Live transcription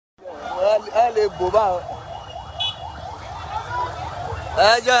ẹ lè bò báwọn.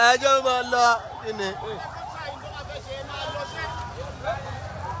 ẹjọ́ máa lọ kí ni.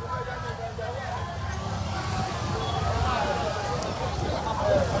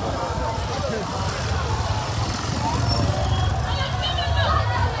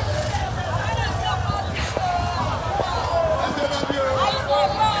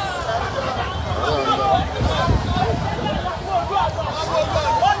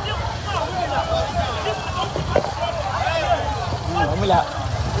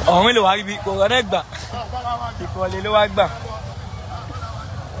 ọ̀hún ló wá rí bí kò rọ́nà gbà ìkọ̀lé ló wá gbà.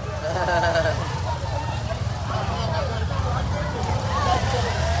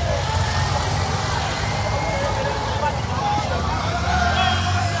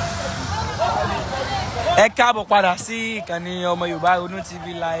 ẹ káàbọ̀ padà sí ìkànnì ọmọ Yorùbá Ronú TV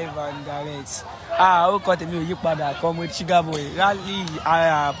live and direct. Ó kọ tèmi ò yí padà Comrade Sugar Boy. Rally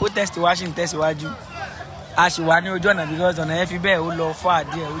protest wa ṣì ń tẹ̀síwájú. A ṣì wà ní ojú ọ̀nà because ọ̀nà yẹn fi bẹ́ẹ̀ ó lọ fún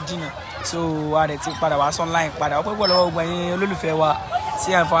àdíẹ̀ ó jìnnà, so a rẹ̀ ti padà wá online padà. Ó pẹ́ pọ̀ lọ́wọ́ gbogbo ẹ̀yin olólùfẹ́ wa tí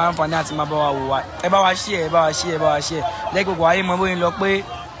àǹfààní àti máa bá wa wò wá. Ẹ bá wa share, ẹ bá wa share, ẹ bá wa share. Lẹ́yìn gbogbo ayé mọ bóyá ń lọ pé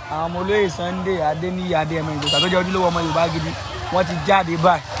àwọn ọmọ olóyè Sunday Adéníyì Adéyẹmọ Ìjòkà tó jẹ́ ojúlówó ọmọ Yorùbá gidi wọ́n ti jáde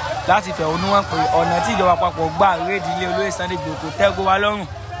báyìí láti fẹ̀hónú hàn pé ọ̀nà tí ìjọba àpapọ̀ gbà rédí ilé olóyè Sunday Ìgbòho kò tẹ́ gbogbo wa lọ́rùn.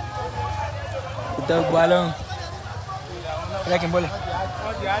 Kò tẹ́ gbogbo wa lọ́rùn. Ẹ jẹ́ kí n bọ́lẹ̀.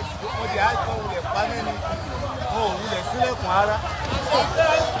 Sílẹ̀kùn ara.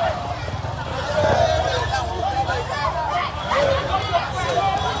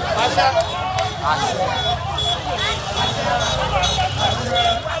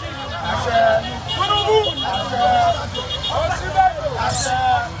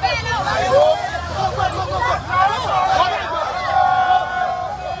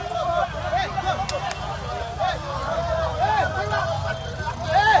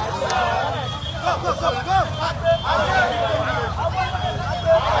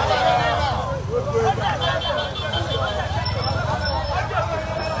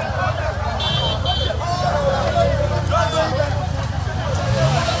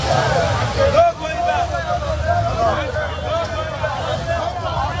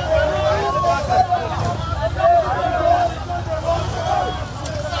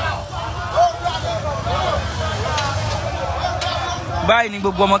 Báyìí ni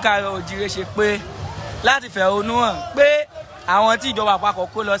gbogbo ọmọ káàárọ̀ oòjíire ṣe pé láti fẹ̀hónú hàn pé àwọn tí ìjọba àpapọ̀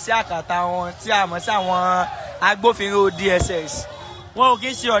kó lọ sí àkàtà wọn tí a mọ̀ sí àwọn agbófinró DSS wọn ò kí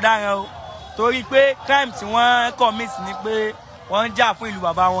ń ṣe ọ̀daràn o, torí pé crime tí wọ́n commit ni pé wọ́n ń jà fún ìlú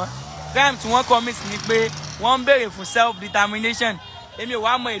bàbá wọn. Crime tí wọ́n commit ni pé wọ́n ń béèrè fún self determination. Èmi ò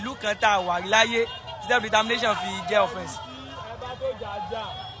wá mọ ìlú kan tá a wà láyé self determination fi jẹ́ offence. ẹ bá tó jà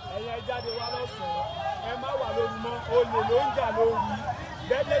ẹ̀yin ẹ jáde wá lọ́sàn-án ẹ má wà lórí mọ́ olè ló ń jà lórí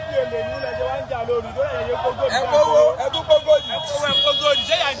gẹ́gẹ́ bí olè ní ilẹ̀ ṣe wá ń jà lórí tó yẹ kó góòdì. ẹ kówó ẹ kú kó góòdì. ẹ kówó ẹ kó góòdì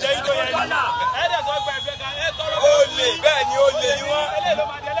ṣé yà ń jẹ ìjọ yẹn ni. ẹ dẹ̀ sọ pé ẹgbẹ́ kan ẹ tọrọ. olè bẹ́ẹ̀ ni olè ni wọ́n. eléyìí ló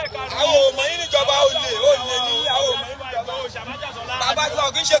máa di ẹlẹ́ẹ̀karùn-ún. àwọn ọmọ yín níjọba olè ni àwọn ọmọ yín níjọba. bàbá tí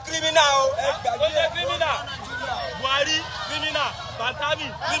wọn kì í ṣe kírímínà o. ó ṣe kírímínà Buhari kírímínà Bantami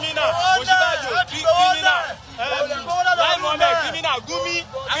kírímínà Òṣìbàjò kírímínà Lai Mohammed kírímínà Gumi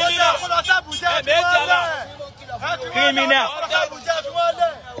kírímínà ẹ̀mẹ́jẹ̀lá Criminal.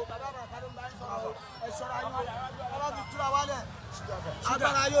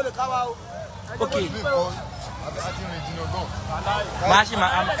 Okay. Máṣí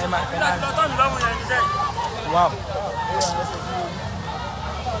wow.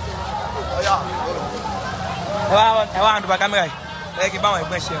 Ẹ wá àndùbà kámẹ́rà yìí. Ẹ kí báwọn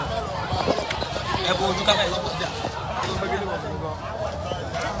ẹgbẹ́ ṣe ẹ kó ojú kámẹ́rà yìí.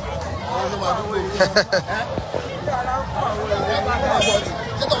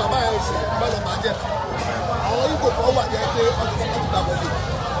 Ṣé bàbá yẹn ṣe bọ́lá máa jẹ́ àwọn Ìgbò kan wà jẹ́ pé ọdún kan tó dàbọ̀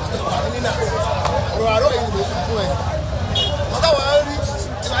lè wà ní nínà ọ̀rọ̀ àárọ̀ yìí ló sùn fún ẹ̀. Wọ́n táwọn á rí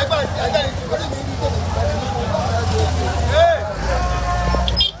ìwà ìgbà ìjà ìgbòrí mi ní gbòmù.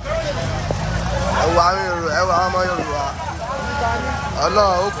 ẹwà àwọn ọmọ Yorùbá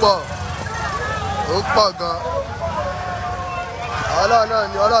Ọlọ́run ó pọ̀ gan. Ọlọ́run náà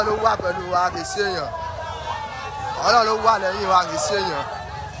ni Ọlọ́run ló wà pẹ̀lú wa kì í ṣe èèyàn. Ọlọ́run ló wà lẹ́yìn wa kì í ṣe èèyàn.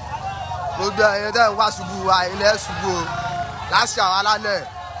 Gbogbo ẹ̀yin tẹ́ ń wá ṣubú wa ilẹ̀ ṣubú o láṣì àwọn alálẹ̀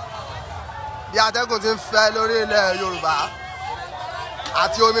bí atẹ́gùn ti ń fẹ́ lórí ilẹ̀ Yorùbá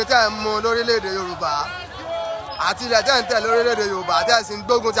àti omi tẹ́ ń mu lórílẹ̀‐èdè Yorùbá àti ilẹ̀ tẹ́ ń tẹ̀ lórílẹ̀‐èdè Yorùbá tẹ́ sì ń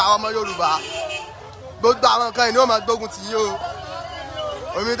gbógun ti àwọn ọmọ Yorùbá. Gbogbo àwọn nǹkan yìí ni ó máa gbógun tì yín o.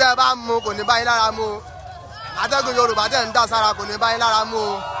 Omi tẹ́ bá mu kò ní bá yín lára mu o. Atẹ́gùn Yorùbá tẹ́ ń dà sára kò ní bá yín lára mu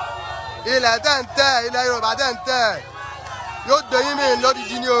o. Ilẹ̀ tẹ́ ń tẹ̀ ilẹ̀ Yorùbá tẹ́ ń tẹ̀ yóò gbé yín mì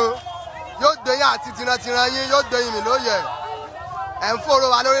lódìdí ni o. gbé yín àti tìrantìran yín yóò gbé yín mi lóye ẹ̀ ń fòrò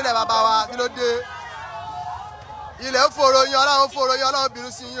wa lórílẹ̀ bàbá wa kí ló dé ilẹ̀ ń fòrò yín ọlọ́run bínú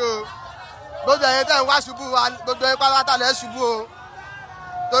sí yín o gbogbo ẹ̀yin tẹ́ ń wá ṣubú wa gbogbo ẹ̀yin pátá lẹ́ ṣubú o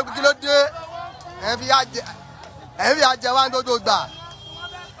tó kí ló dé ẹ̀ ń fi àjẹ wá ní gbogbo gbà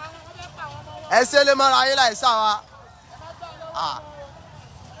ẹ̀ ṣe lè mọ́ra ayé láì sá wa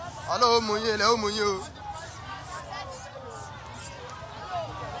ọlọ́run mú yín ilẹ̀ ó mú yín o.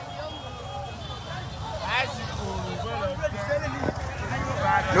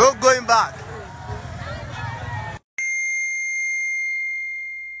 No going back.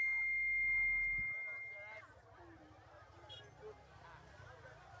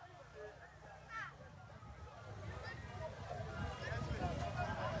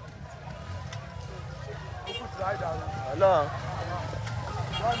 Hello.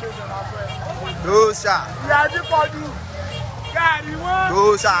 Those are.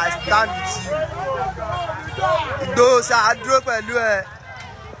 Those are stand with you. Those are drop pẹ̀lú ẹ.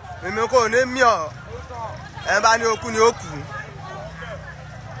 Èmi kò ní mí ọ. Ẹ bá ní okú ni ó kú.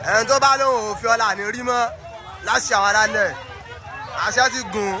 Ẹni tó bá lóhùn òfin ọlá ní rí mọ́ láṣẹ àwọn alálẹ̀. Àṣẹ ti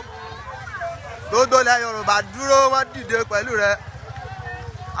gùn. Gbogbo ilẹ̀ Yorùbá dúró wọ́n dìde pẹ̀lú rẹ̀.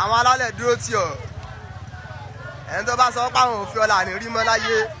 Àwọn alálẹ̀ dúró tì ọ́. Ẹni tó bá sọ pé àwọn òfin ọlá ní rí mọ́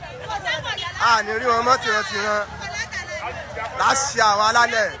láyé. A ní rí wọn mọ́ tìrantìran. Láṣẹ àwọn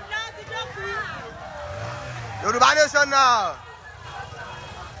alálẹ̀. Yoruba Nation now.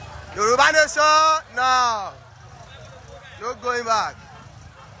 Yoruba Nation now. No going back.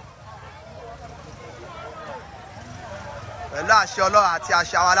 Pẹ̀lú àṣẹ Ọlọ́run àti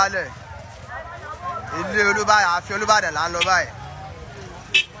àṣẹ àwọn alálẹ̀. Ilé Olúbàdàn, Afin Olubadan là ń lọ báyìí.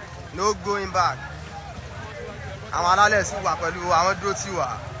 No going back. Àwọn alálẹ̀ sì wà pẹ̀lú àwọn dúró tì wá.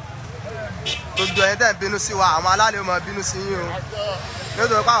 Gbogbo ẹ̀yin tẹ́ ń bínú sí wa, àwọn alálẹ̀ ò mọ̀ bínú sí yín o.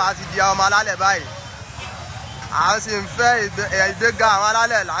 Nítorí pé àwa ti di ọmọ alálẹ̀ báyìí. À ń sì ń fẹ́ ìgbéga àwọn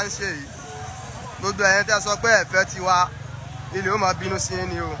alálẹ̀ là ń ṣe yìí. Gbogbo ẹ̀yin tẹ́ sọ pé ẹ̀fẹ́ ti wá, ilé ó mọ̀ bínú sí yín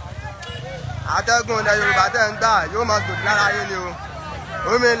ni o. Atẹ́gùn ilẹ̀ Yorùbá tẹ́ ń gbà yóò mọ̀ gbòdì lára yín ni o.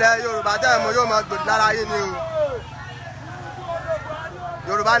 Omi ilẹ̀ Yorùbá tẹ́ ń mu yóò mọ̀ gbòdì lára yín ni o.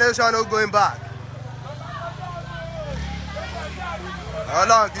 Yoruba Nation no going back.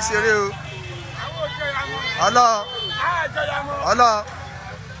 Ọlọ́run kì í ṣeré o. Ọlọ́run.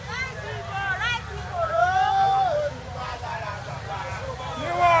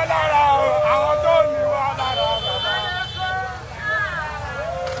 Níwọ̀n lára o, àwọn tó níwọ̀n lára bàbá.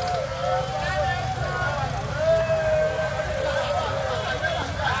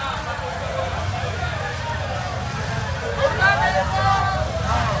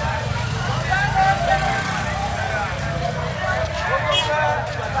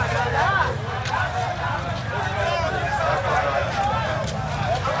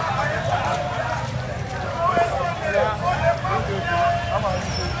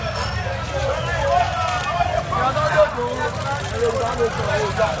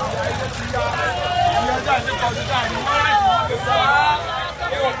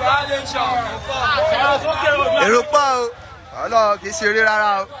 Èrò pọ̀ o, Ọlọ́run kì í ṣeré rárá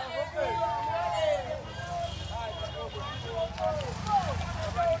o.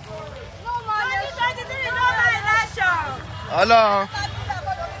 Ọlọ́run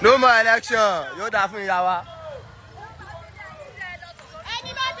no more election yóò dáa fún ìyá wa.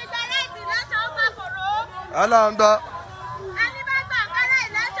 Ẹni bá ti gba láìsí lẹ́sọ̀ ọgbà kòró. Ọlọ́run gbọ́. Ẹni bá gbà kára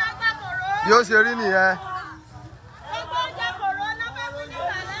ìlẹ́sọ̀ ọgbà kòró. Bí ó ṣe rí nìyẹn. Gbogbo ọjà kòró ló fẹ́ fún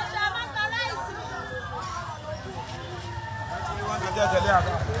nígbà lẹ́sọ̀ ọgbà kan láìsí.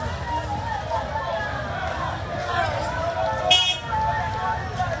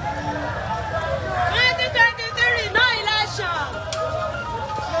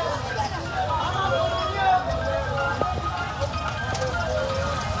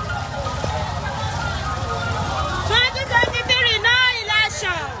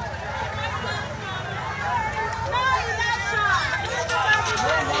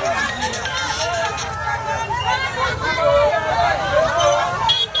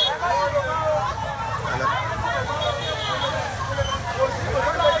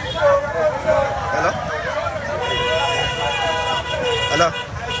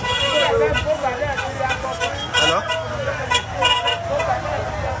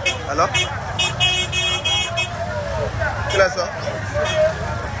 Hello? Kí lẹ sọ?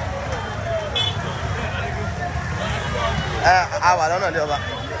 A wà lọ́nà ilé ọba.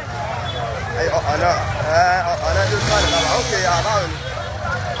 Ọ̀nà ilé Olúbàdàn la wà. Ok, àbáwò ni.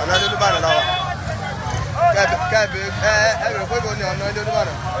 Ọ̀nà ilé Olúbàdàn la wà. Kẹ́ẹ̀bẹ̀ ẹ̀rọ pé kò ní ọ̀nà ilé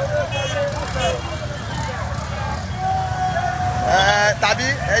Olúbàdàn. Tàbí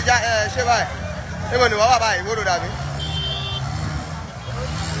ẹja ṣé báyìí níbo ni wọ́n wà báyìí ìwọ́dọ̀ dàbí.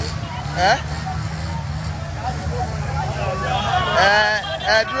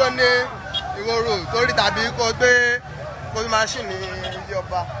 Ẹ dúró ní ìwòrò torí tàbí kó gbé kófí máṣíìnì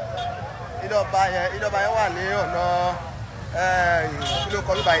ilé ọba yẹn wà ní ọ̀nà kí ló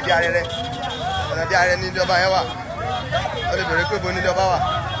kọ́ ló bá ìdí arẹ́rẹ́ ọ̀nà ìdí arẹ́rẹ́ ní ilé ọba yẹn wà ó lè bèrè pé bo ní ilé ọba wà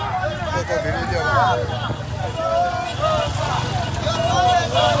kó kọ́ bèrè ilé ọba.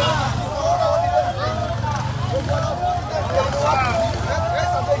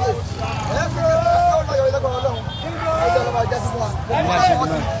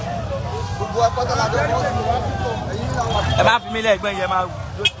 ẹ bá fi mí lẹ́gbẹ̀ẹ́ yẹn máa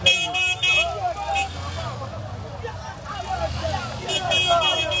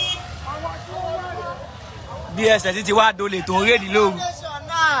DSS ti wá dolè tó ń rédì lóru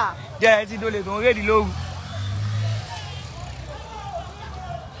DSS ti dolè tó ń rédì lóru.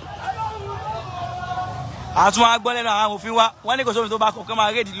 àtún wa gbọ́ lẹ́nu àwọn amòfin wa wọ́n ní kò sófin tó bá kọ̀ọ̀kan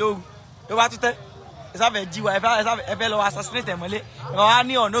máa rédì lóru tó bá tún tẹ́ ẹ sáfẹ́ jí wa ẹ fẹ́ lọ assassinate mọ́lé ẹ wá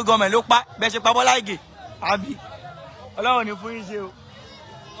ní ọ̀nà gọ́ọ̀mẹ̀ ló pa bẹ́ẹ̀ ṣe pa Bọ́lá Ìgè àbí Ọlọ́run ní fún yín ṣe o.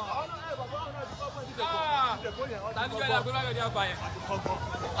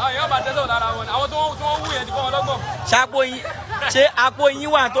 ṣàpò yín ṣé àpò yín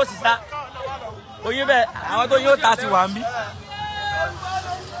wà tó sì sá oyin bẹ́ẹ̀ àwọn tó yóò ta sí wà ń bí.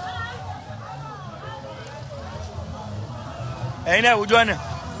 ẹ̀yin náà ìwújọ́ náà.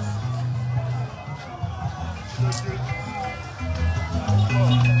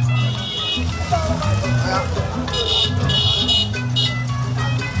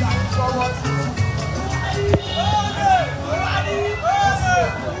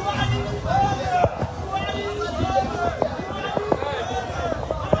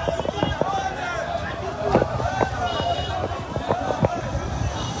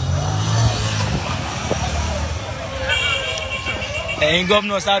 ẹ̀yin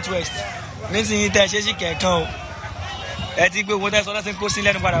gómìnà south west nísìnyí tẹ́ ṣe sí kẹ̀kan o ẹ ti gbé owó tẹ́ sọ lọ́sìn kó sí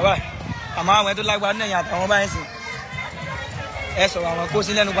lẹ́nu padà wá àmọ́ àwọn ẹ̀ tó lágbára náà yàtọ̀ àwọn báyìí sìn ẹ sọ̀rọ̀ àwọn kó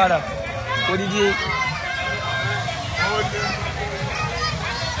sí lẹ́nu padà kó dídí.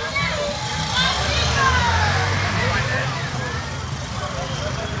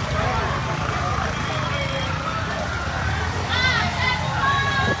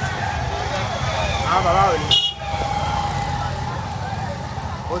 àwọn bàbá ò ní.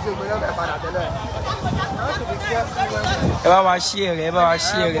 ẹ bá wa ṣí ẹrẹ ẹ bá wa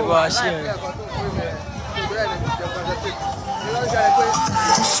ṣí ẹrẹ ẹ bá wa ṣí ẹrẹ.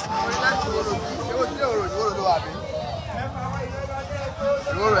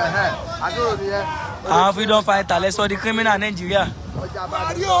 àwọn freedom fighter lẹ́sọ̀ di criminal Nàìjíríà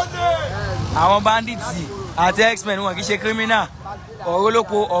àwọn bandits àti x-men wọn kì í ṣe criminal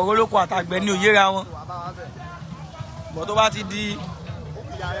ọ̀rọ̀ olóko àtàgbẹ̀ ní òyìnbá wọn bọ̀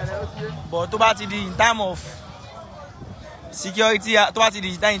tó bá ti di in time of security tó bá ti di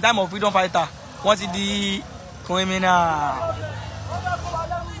in time of freedom fighter wọ́n ti di criminal.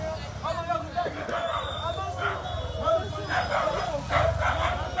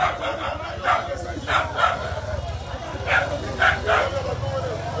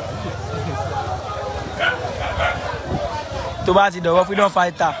 tó bá ti dọ̀rọ̀ freedom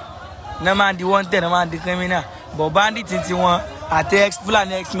fighter náà máa di wanted náà máa di criminal but bandit ti wọn àti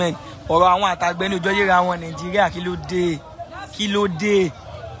Fúlàní x-men ọ̀rọ̀ àwọn àtàgbẹ́ ní ojú yíra wọn Nàìjíríà kí ló dé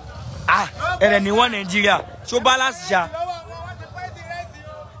ẹ̀rẹ̀ ní wọ́n Nàìjíríà ṣó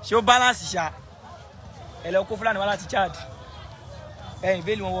balance ṣá ẹ lọ kó Fúlàní wá láti Chad ẹ̀yìn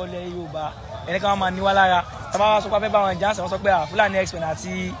bẹ́ẹ̀lì wọn wọlé Yorùbá ẹni ká wọn máa ní wá lára tábà wá sọ pé abẹ́ bá wọn jáǹsì wọn sọ pé Fúlàní x-men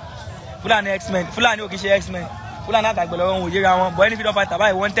àti Fúlàní ò kì í ṣe x-men Fúlàní àtàgbẹ́ lọ́wọ́ wọn ò yíra wọn bọ̀ ẹni freedom fighter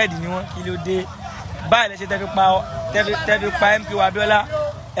báyìí wanted ni wọn kí ló dé báyìí lè ṣe tẹ́ fi pa MP wa Abiola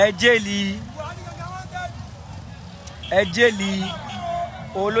ẹ jẹ́ẹ̀lì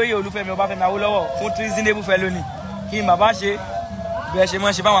olóyè Olúfẹ́mi Ọbáfẹ́mi Awólọ́wọ́ fún treasonable felony kí n bàbá ṣe bẹ́ẹ̀ ṣe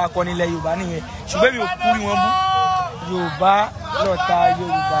mọ́ ṣe báwọn akọni ilẹ̀ Yorùbá nìyẹn ṣùgbọ́n mi ò kú rí wọn bú Yorùbá lọ́ta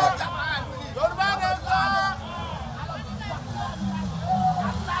Yorùbá.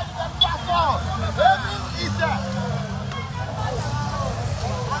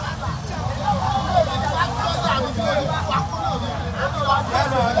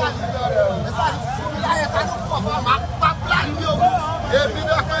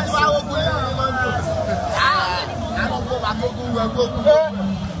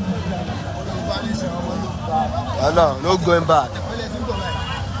 No, no going back.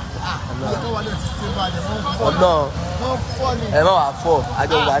 Ẹ má wà fọ́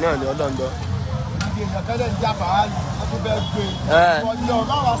àjọ ìgbà náà ni Ọlọ́run dán. tó bẹ gbé ọjọ́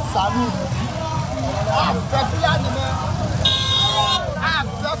báwa sàánú àfẹ́ Fúlàní mọ́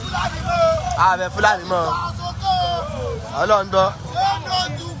àfẹ́ Fúlàní mọ́ àfẹ́ Fúlàní mọ́ Ọlọ́run gbọ́ say no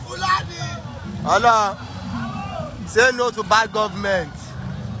to Fúlàní Ọlọ́run say no to bad government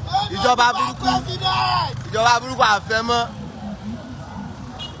ìjọba burúkú àfẹ́ mọ́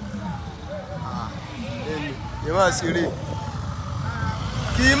kì í máa ṣeré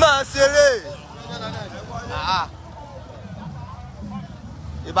kì í máa ṣeré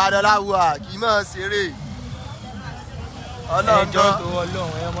Ìbàdàn láwùwà kì í máa ṣeré Ọlọ́run ẹjọ́ tó Ọlọ́run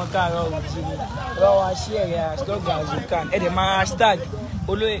ẹ mọ káàárọ̀ òjìrì lọ́wọ́ wa ṣí ẹ̀rẹ́ as long as you can ẹ̀ dẹ̀ máa hashtag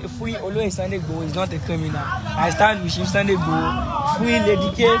free olóyè Sunday Igboho is not a criminal I stand with him Sunday Igboho free Lady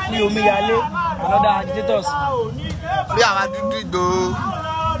K free Omiyale and other agitators. free àwọn dúdú Igboho.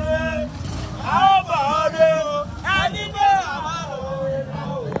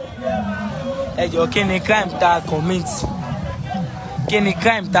 ẹ jọ̀ọ́ kí ni crime tá a commit kí ni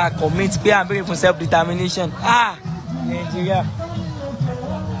crime tá a commit pé à ń béèrè fún self determination Nàìjíríà.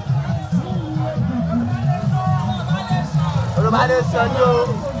 Yorùbá Nation ní o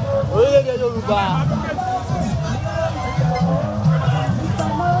orílẹ̀-èdè Yorùbá.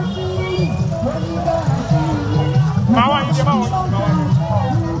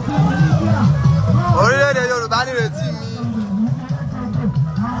 Orílẹ̀-èdè Yorùbá nírètí mi.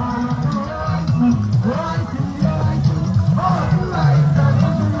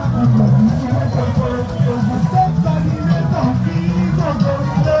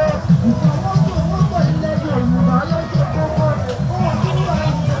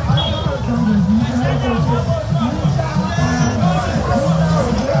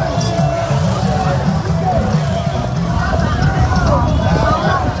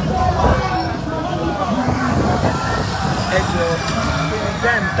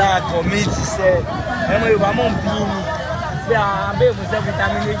 Tá a commit sẹ ẹ mọ Yorùbá mọ̀ bí mi pé abẹ́ ìfún self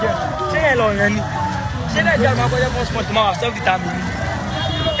determination ṣé yẹn lọ yẹn ni ṣé Nàìjíríà máa kọjá first point máa wà self determination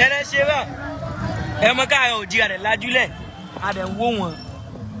ẹ̀rẹ́ ṣe bá ẹ mọ káàárọ̀ òjìrà rẹ̀ lájúlẹ̀ a dẹ̀ ń wó wọn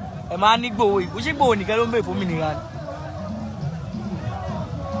ẹ máa ní Ìgbòho ìbò ṣé Ìgbòho nìkan ló ń bèèrè fún mi nìkan.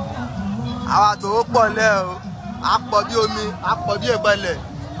 àwa tó pọ̀ lẹ́ o a pọ̀ bí omi a pọ̀ bí ìpẹlẹ̀.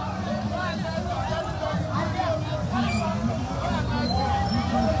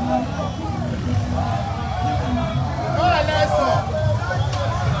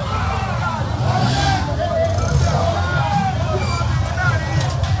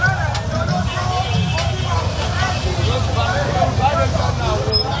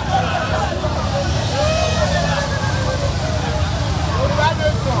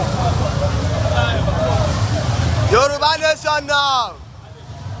 Yoruba Nation now.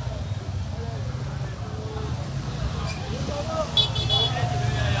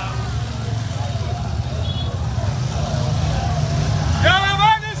 Yoruba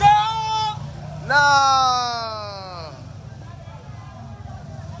Nation now.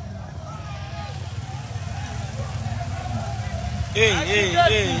 Hey.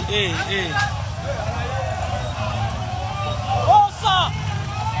 Osa.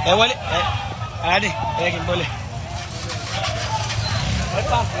 Ẹ wọlé ẹ kí n bọ́lẹ̀.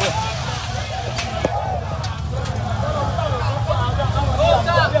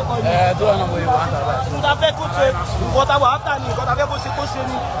 Tó ọ̀nà wo ìwà ń tàbá. Nǹkan fẹ́ kó ṣe nǹkan tá wà á tà ní nǹkan tá fẹ́ kó ṣe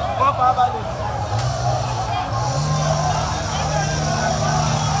ní wọ́n fara balẹ̀.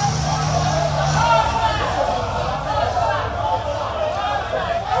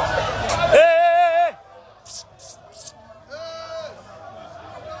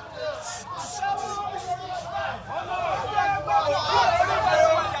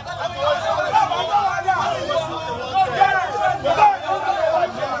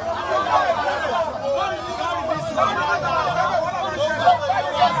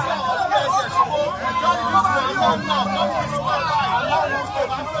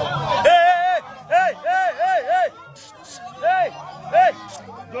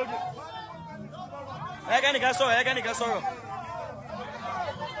 Ẹ̀kẹ́nìkan sọ̀rọ̀.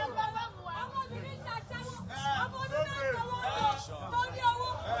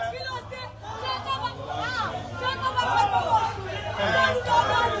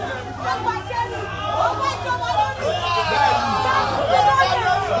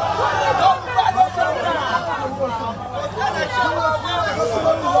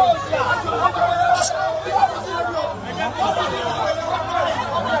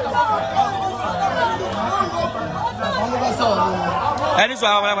 Ẹni sọ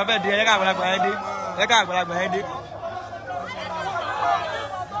àwọn àgbàlagbà bẹ́ẹ̀ dé ẹ̀ka àgbàlagbà yẹn dé ẹ̀ka àgbàlagbà yẹn dé.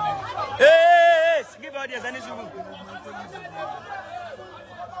 Give audience ẹni sùúrù.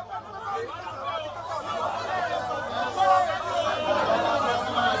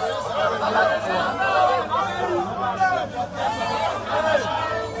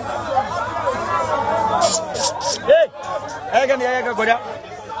 Ayega kọjá.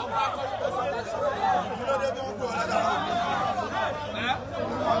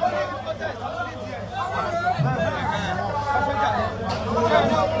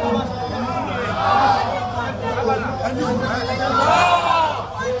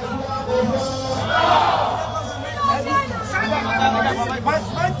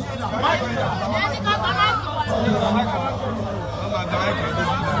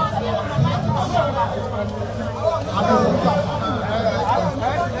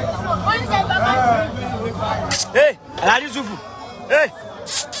 Hey, Alhaji Yusufu. Hey,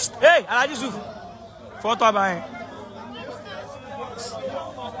 Alhaji Yusufu. Foto abayin.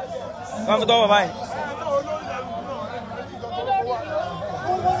 Kamu foto abayin.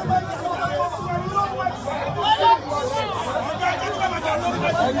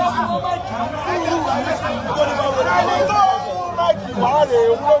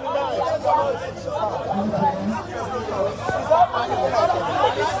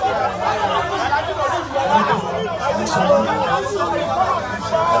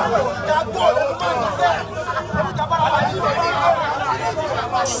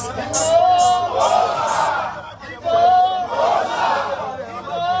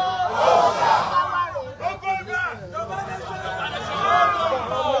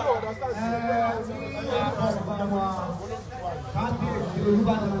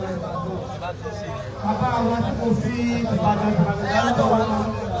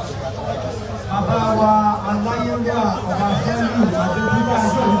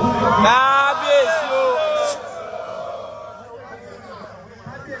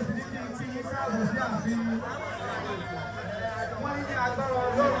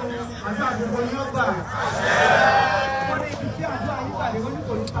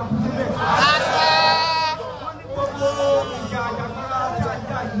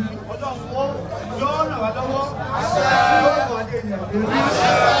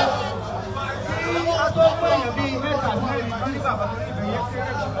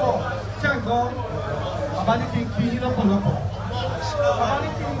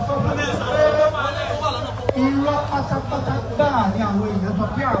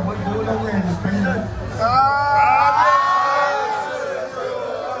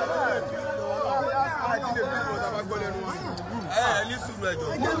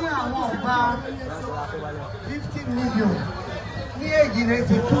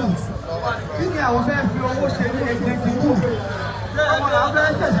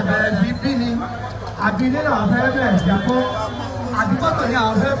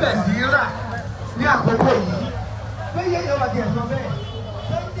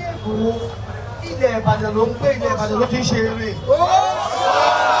 Ibadan ló ń gbé, ilẹ̀ Ìbàdàn ló ti ń ṣe eré.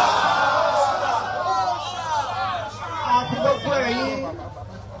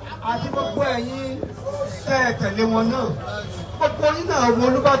 Àti gbogbo ẹ̀yin tẹ̀lé wọn náà. Gbogbo yín náà ọmọ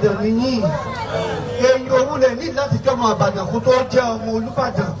Olúbàdàn nìyí. Èyí òun lè ní láti jẹ́ ọmọ Ìbàdàn kó tó jẹ́ ọmọ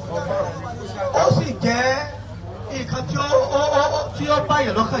Olúbàdàn. Ó sì jẹ́ nǹkan tí ó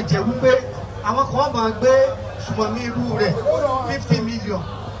báyàn lọ́kàn jẹ́ wípé àwọn kan máa gbé ṣùgbọ́n ní irú rẹ̀ 50 million.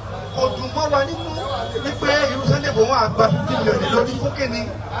 Kò dùn mọ́ wa nínú wípé irú Sunday Igboho àgbà 50 million lórí fún kíni.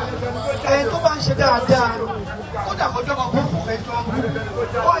 Ẹni tó bá ń ṣe dáadáa kódà kọjọ́ kan fún ẹjọ́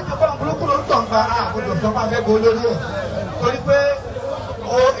wọ́n ẹjọ́ bá ń burúkú ló ń tàn gba àgbọ̀dọ̀ tó bá fẹ́ bo lórí ẹ̀ torí pé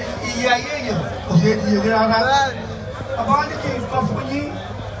iye ayé èèyàn kò ṣe iye rárá. Bàbá wa ní kí n sọ fún yín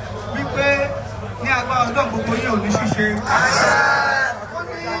wípé ní agbára ọdún gbogbo yín ò ní ṣíṣe. Wọ́n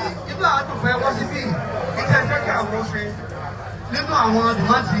ní ibà àdùnfẹ́ wọ́n síbí ìtẹ́ ẹjọ́ kí àwọn ṣe nínú àwọn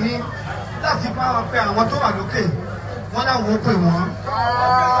dùmátì yín láti bá wọn pe àwọn tó wà lókè wọ́n láwọn ó pè wọ́n.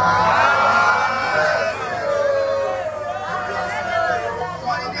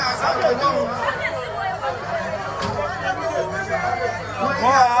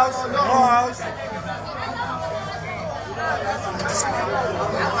 More house.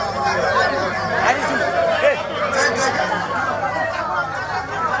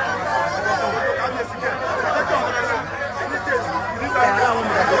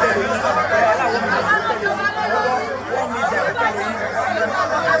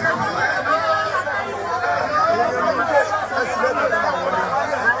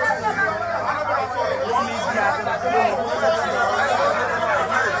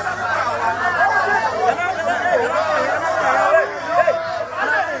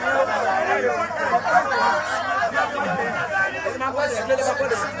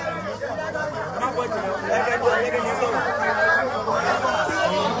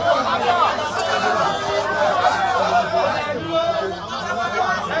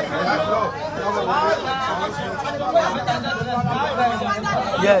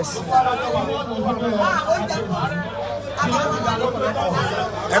 Yes.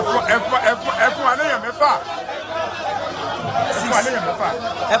 ẹfun àléyàn mẹ́fà. Ẹfun àléyàn mẹ́fà.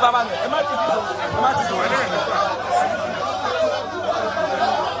 Ẹfà bá mi. Ẹ má ti dùn. Ẹ má ti dùn. Àléyàn mẹ́fà.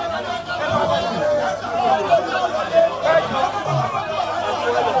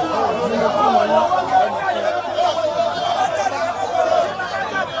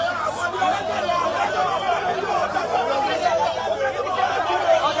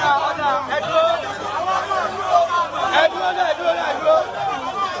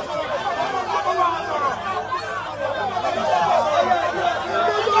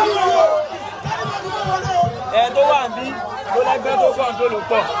 Ẹ tó wà ní ló lẹ́gbẹ́ tó kàn tó lò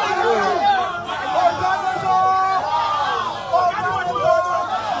pọ̀.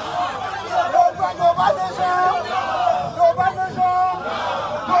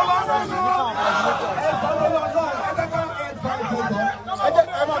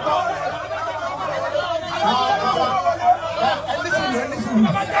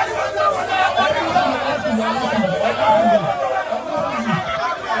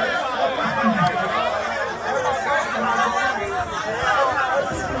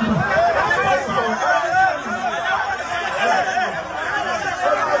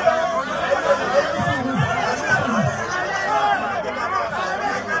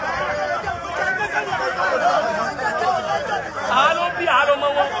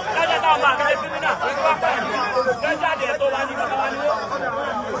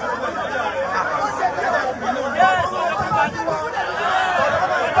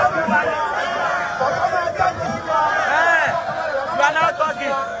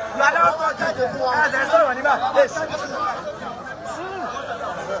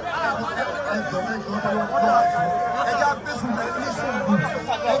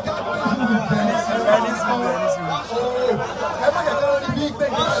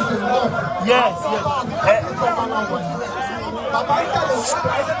 Yes, yes.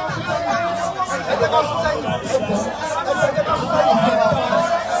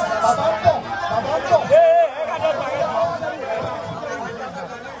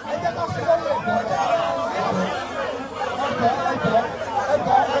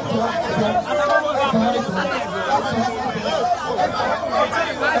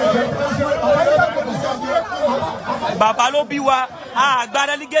 Bàbá ló bí wa àgbà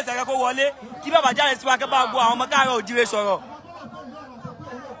delegate ẹ̀ka kó wọlé kí bàbá jáde sí wa kẹ́ bá gbọ́ àwọn ọmọ káàárọ̀ òjíire sọ̀rọ̀.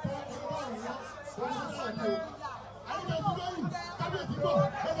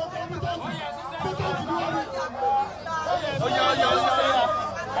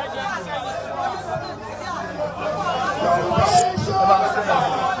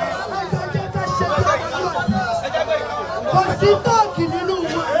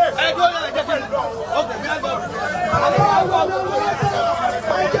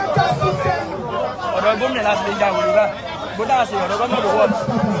 Ọ̀dọ̀ gómìnà láti lè jáwé lóra bó dáa ṣe ọ̀dọ̀ gómìnà lówó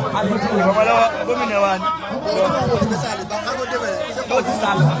àti tí ìwé kọ́kọ́ lọ́wọ́ gómìnà wa ni. Ó ti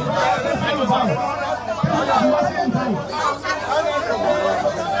sálọ.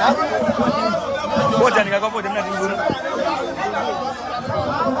 Ó jẹ́ nìkan kọ́ fún òdìmínà tí ń gbóná.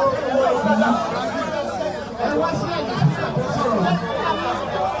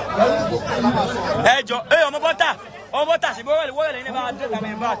 Ẹjọ́ ọmọ bọ́tà sí wọ́ọ̀lẹ̀ lẹ́yìn náà bá dé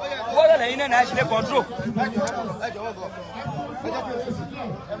tàbí bá wọ́ọ̀lẹ̀ lẹ́yìn náà ṣe lè control.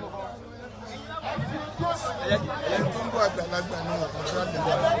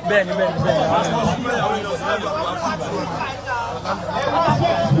 Bẹ́ẹ̀ni.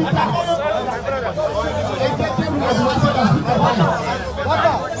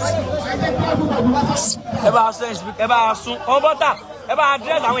 Ẹ bá sún ọmọ bọ́tà ẹ bá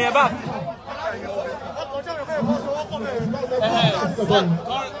address àwọn yẹn bá.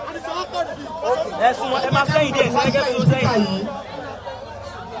 Ẹ̀sùn ẹ máa sẹ́yìn díẹ̀ sí ẹgẹ́ tó sẹ́yìn.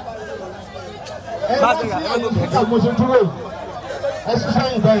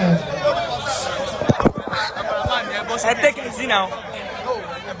 Ẹ tẹ́kẹ̀ sí náà.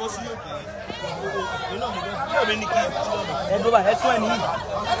 Ẹ dọ́bà ẹ tún ẹ̀ nìyí.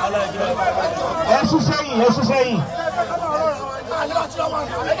 Ẹ̀sùn sẹ́yìn.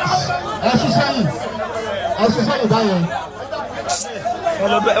 Ẹ̀sùn sẹ́yìn báyẹn.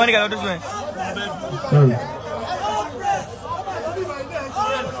 Wọ́n ní ká lọ́dún fún ẹ.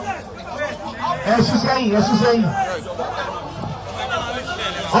 Ẹ̀sùn sẹ́yìn.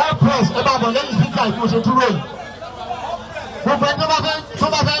 All press ẹ bá bọ̀ lẹ́yìn speaker bí mo ṣe dúró yìí. Gbogbo ẹni tó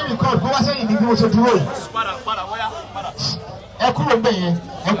bá fẹ́ record bó wá sẹ́yìn ní bí mo ṣe dúró yìí. Ẹ kúrò ń bẹ̀ yẹn,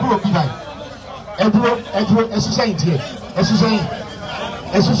 ẹ kúrò bí báyìí. Ẹ dúró, ẹ̀sùn sẹ́yìn díẹ̀, ẹ̀sùn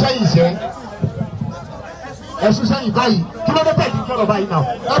sẹ́yìn sẹ́. Ẹ̀sùn sẹ́yìn báyìí, kí ló dé tẹ̀ kí n sọ̀rọ̀ báyìí náà?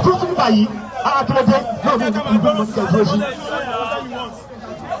 Ẹ tún tún báyìí, àtúntò náà mi ìlú mo ti kẹ̀kẹ́ sí.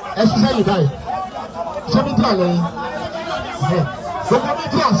 ẹ ṣiṣẹ́ yìí báyìí ṣé mi dúró lẹ́yìn gbogbo mi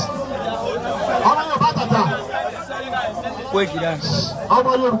dúró ọmọ Yorùbá tàtà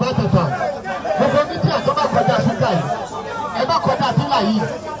ọmọ Yorùbá tàtà gbogbo mi dúró tó bá kọjá síta yìí ẹ bá kọjá sílà yìí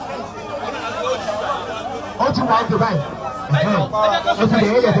ó ti wà ọdún báyìí ó ti lè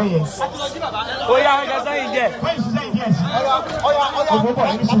yẹ yẹ yẹ. ó yá ọjà sẹ́yìn jẹ. ọgbọ́n bọ̀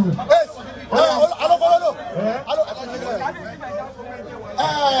ẹni sùúrù. alọ́kọ́lọ́dọ̀.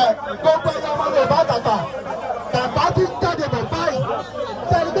 gbogbo ẹ̀yà ọmọ Yorùbá tàtà bàbá ti ń jáde bọ̀ báyìí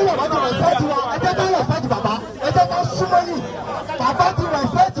sẹ́ni bí bàbá ti rẹ̀spẹ̀tì wa ẹ jẹ́ ká rẹ̀spẹ̀tì bàbá ẹ jẹ́ ká súnmọ́ yìí bàbá ti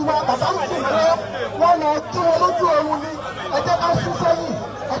rẹ̀spẹ̀tì wa bàbá ń sùn lọ wọ́n lọ tún wọn lójú oorun ni ẹ jẹ́ ká sún sẹ́yìn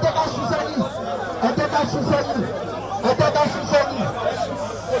ẹ jẹ́ ká sún sẹ́yìn ẹ jẹ́ ká sún sẹ́yìn ẹ jẹ́ ká sún sẹ́yìn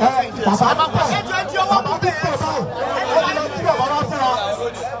bàbá pọ̀ bàbá ti pọ̀ báyìí ó ti lọ sí bàbá wá fún wa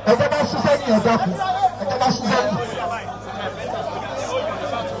ẹ jẹ́ ká sún sẹ́yìn ẹ dákun ẹ jẹ́ ká sún sẹ́yìn.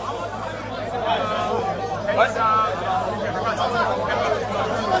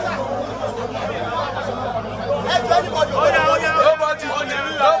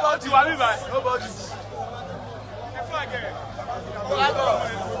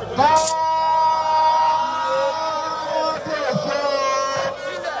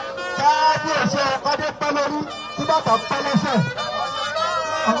 Kábíyèsí ọ̀kadé pẹ́ lórí tí bàtà pẹ́ lẹ́sẹ̀.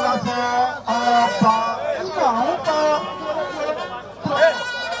 Ọ̀gá sọ ọ̀pá ìgbà ń kọ́.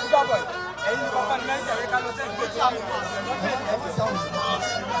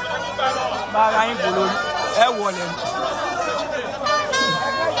 Bára yín bò lórí ẹ wọlé.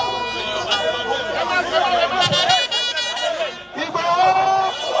 Ìgbà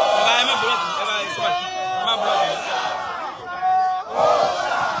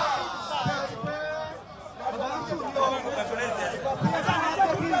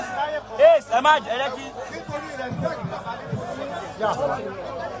ẹ má jẹ́ kí.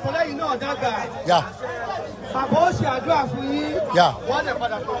 Fọlẹ́yìn náà dàgbà. Bàbá ó ṣe àdúrà fún yín. Wọ́n lè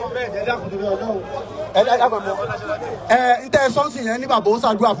padà fún ọmọ bẹ́ẹ̀ dẹ́dá kò tóbi Ọlọ́run. ẹ dákun mọ́. N tẹ́ sọ́ọ̀sì yẹn ní bàbá ó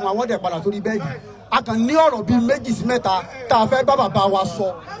ṣàdúrà fún àwọn ọ̀dẹ̀ padà sórí bẹ́ẹ̀dì. A kàn ní ọ̀rọ̀ bíi méjì sí mẹ́ta tá a fẹ́ bá bàbá wa sọ.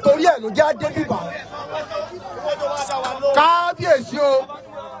 Torí ẹ̀ ló jẹ́ adébíbà. Kábíyèsí o,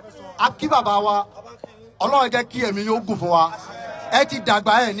 a kí bàbá wa. Ọlọ́run jẹ́ kí ẹ̀mí yóò gùn fún wa. Ẹ ti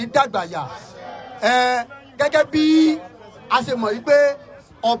dàgbà ẹ̀ ní dàgbà yà. Gẹ́gẹ́ bí a ṣe mọ̀ yìí pé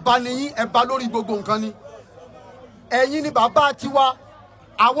ọba nìyí ẹ bá lórí gbogbo nǹkan ni. Ẹ̀yin ni bàbá tiwa,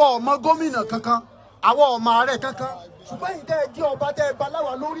 àwọn ọmọ gómìnà kankan, àwọn ọmọ ààrẹ kankan. Ṣùgbọ́n ìdá ẹ jẹ́ ọba tẹ́ ẹ bá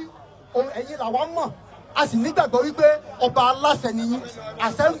láwa lórí, ẹ̀yin làwa mọ̀. A sì nígbàgbọ́ wípé ọba aláṣẹ nìyí,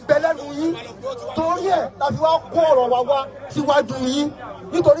 àṣẹ ń bẹ lẹ́nu yín. Torí ẹ̀ la fi wá kó ọ̀rọ̀ wa wá síwájú yín.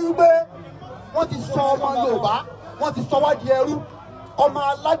 Nítorí wípé wọ́n ti sọ ọmọ Yorùbá, wọ́n ti sọ wá di ẹrú. Ọmọ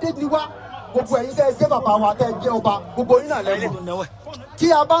aládé ni wá. Gbogbo ẹ̀yin tẹ́ ẹ jẹ́ bàbá wa tẹ́ ẹ jẹ́ ọba, gbogbo yín náà lẹ́nu. Tí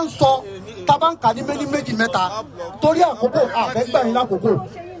a bá ń sọ, tá a bá ń kà ní méjì mẹ́ta, torí àkókò àfẹ́gbà yín lákòókò,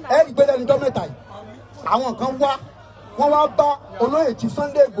 ẹ rí gbé lẹ́nu dọ́mẹ́ta yìí. Àwọn kan wá, wọ́n wá bá olóyè tí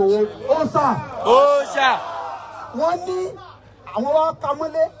Sunday Igboho ó sà. Wọ́n ní àwọn wá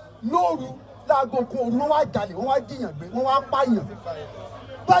kamọ́lé lóru láago kan òru, wọ́n wá jalè, wọ́n wá jiyàn gbé, wọ́n wá pààyàn.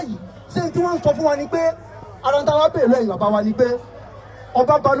 Báyìí ṣé tí wọ́n ń sọ fún wa ni pé ara ń ta wá bèèrè lẹ́yìn bàbá wa ni pé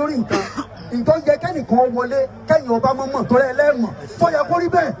ọba ba lórí nǹkan yẹ kẹ́nìkan wọlé kẹ́yìn ọba mọ́mọ́ tó rẹ̀ lẹ́mọ̀ tó yẹ kó rí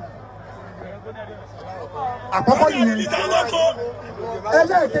bẹ́ẹ̀. Àkọ́kọ́ nìyẹn.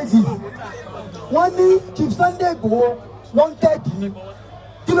 Ẹlẹ́ẹ̀kejì wọ́n ní Chief Sunday Igboho wanted ni.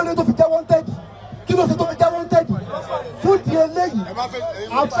 Kí ló dé tó fi jẹ́ wanted? Kí ló dé tó fi jẹ́ wanted? Fún di eléyìí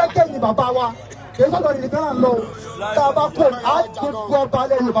afẹ́kẹ́yìn bàbá wa kì í sọ́dọ̀ nìkan náà lọ tá a bá kó a gbogbo ọba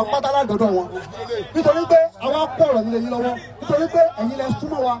alẹ́ Yorùbá pátá ládọ́dọ̀ wọn. Nítorí pé àwọn akọ ọ̀rọ̀ nílé yín lọ́wọ́, nítorí pé ẹ̀yin lẹ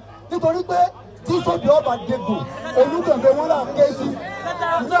súnmọ́ wa, nítorí pé tí sóbì ọba dègbò olùgbẹ̀gbẹ̀ wọn là ń ké sí.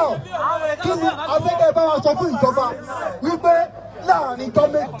 Náà kí ni afẹ́kẹ́ bá wa sọ fún ìjọba wípé láàrin ijọ́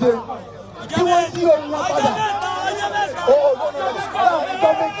méje kí wọ́n yí ohun wọn padà. Láàrin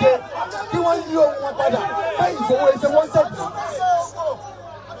ijọ́ méje kí wọ́n yí ohun wọn padà. Bẹ́ẹ̀ ìṣòwò ẹsẹ̀ wọ́n tẹ̀lé.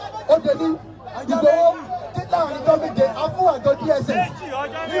 Ó dé ní Ìgbòho tí láàrin ijọ́ méje a fún àjọ DSS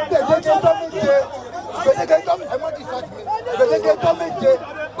ní gbèdéke ijọ́ méje gbèdéke ijọ́ méje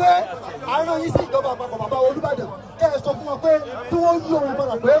pé àárọ̀ yìí sí ìjọba àpapọ̀ bàbá Olúbàdàn kẹ́ ẹ sọ fún wọn pé kí wọ́n yí ohun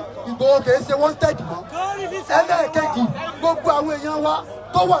padà pé Ìgbòho kì í ṣe wanted mọ́. Ẹlẹ́ẹ̀kejì gbogbo àwọn èèyàn wa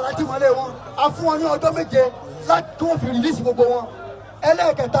tó wà láti wọlé wọn a fún wọn ní ọjọ́ méje láti tí wọ́n fi rìlíìsì gbogbo wọn.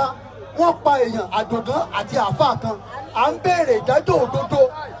 Ẹlẹ́ẹ̀kẹta wọ́n pa èèyàn àdògán àti àáfàá kan à ń béèrè ìdájọ́ òdodo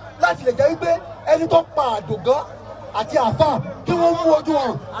láti lè jẹ́ wípé ẹni tó pa àdògán àti àáfàá kí wọ́n mú ojú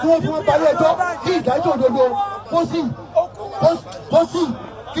wọn kí wọ́n fi wọn parí ẹjọ́ kí ìdájọ́ òdodo kó sì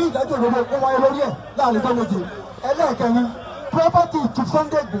kí ìdájọ́ òdodo kó wáyé lórí ẹ̀ láàrin tó méje. Ẹlẹ́ẹ̀kẹrin property ti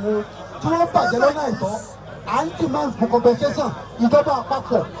Sunday Igboho tí wọ́n bàjẹ́ lọ́nà àìtọ́ and demand for compensation ìjọba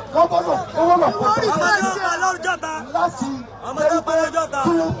àpapọ̀ wọ́n gbọ́dọ̀ owó lọ compensation láti ẹni pé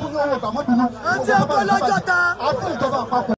kí wọ́n fún ní owó tàmọ́bìnú àti ìjọba àpapọ̀.